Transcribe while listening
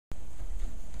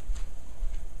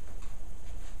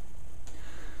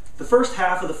The first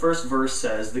half of the first verse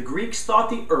says, the Greeks thought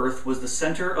the earth was the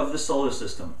center of the solar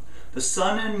system. The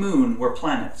sun and moon were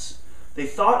planets. They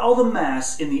thought all the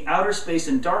mass in the outer space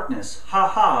and darkness,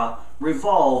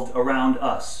 revolved around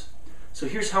us. So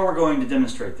here's how we're going to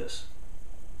demonstrate this.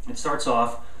 It starts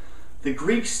off, the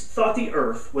Greeks thought the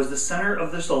earth was the center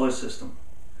of the solar system.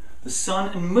 The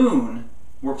sun and moon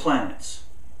were planets.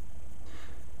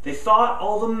 They thought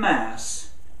all the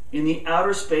mass in the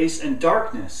outer space and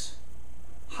darkness,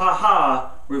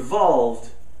 revolved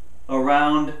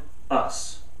around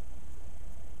us.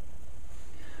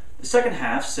 The second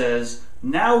half says,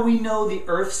 now we know the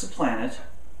Earth's a planet,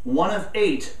 one of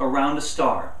 8 around a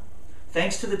star.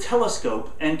 Thanks to the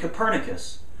telescope and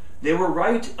Copernicus, they were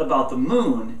right about the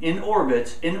moon in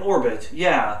orbit,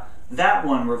 yeah, that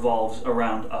one revolves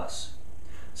around us.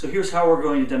 So here's how we're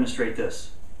going to demonstrate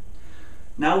this.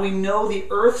 Now we know the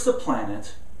Earth's a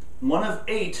planet, one of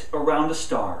 8 around a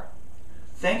star.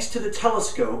 Thanks to the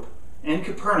telescope and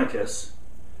Copernicus,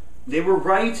 they were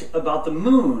right about the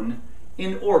moon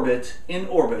in orbit,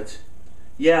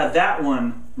 yeah, that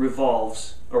one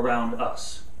revolves around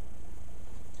us.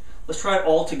 Let's try it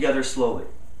all together slowly.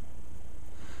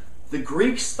 The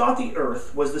Greeks thought the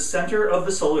Earth was the center of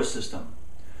the solar system.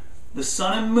 The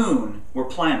sun and moon were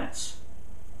planets.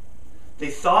 They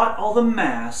thought all the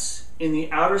mass in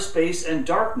the outer space and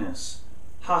darkness,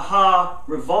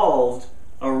 revolved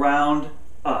around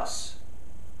us.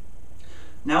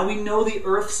 Now we know the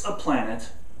Earth's a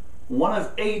planet, one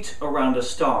of 8 around a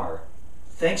star,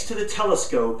 thanks to the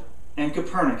telescope and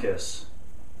Copernicus.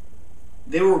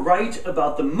 They were right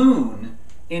about the moon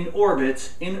in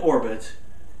orbit,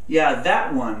 yeah,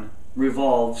 that one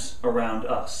revolves around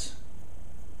us.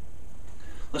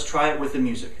 Let's try it with the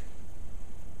music.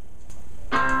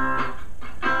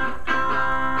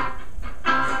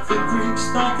 The Greeks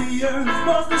thought the Earth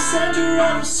was the center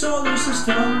of the solar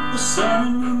system. The sun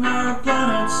and moon were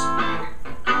planets.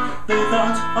 They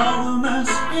thought all the mass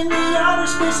in the outer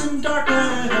space and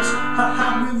darkness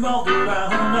revolved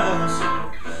around us.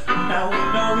 Now we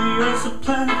know the Earth's a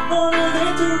planet, one of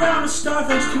 8 around a star,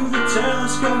 thanks to the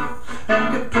telescope and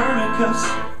Copernicus.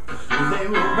 They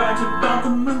were right about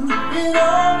the moon in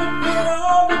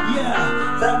orbit,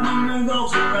 yeah, that one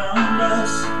revolves around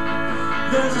us.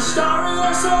 There's a star in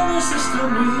our solar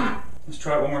system. Let's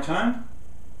try it one more time.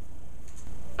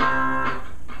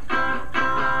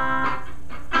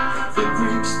 The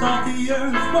Greeks thought the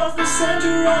Earth was the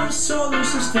center of the solar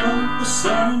system. The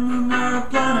sun and moon were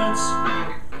planets.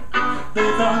 They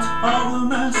thought all the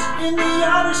mass in the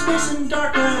outer space and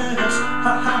darkness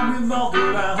revolved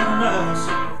around us.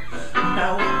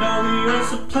 Now we know the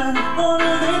Earth's a planet, one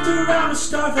of 8 around a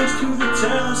star, thanks to the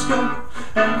telescope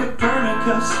and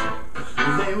Copernicus.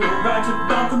 They were right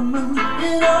about the moon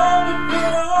in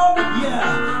orbit,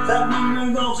 yeah, that one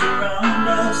revolves around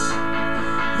us.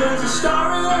 There's a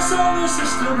star in our solar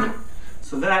system.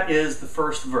 So that is the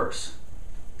first verse.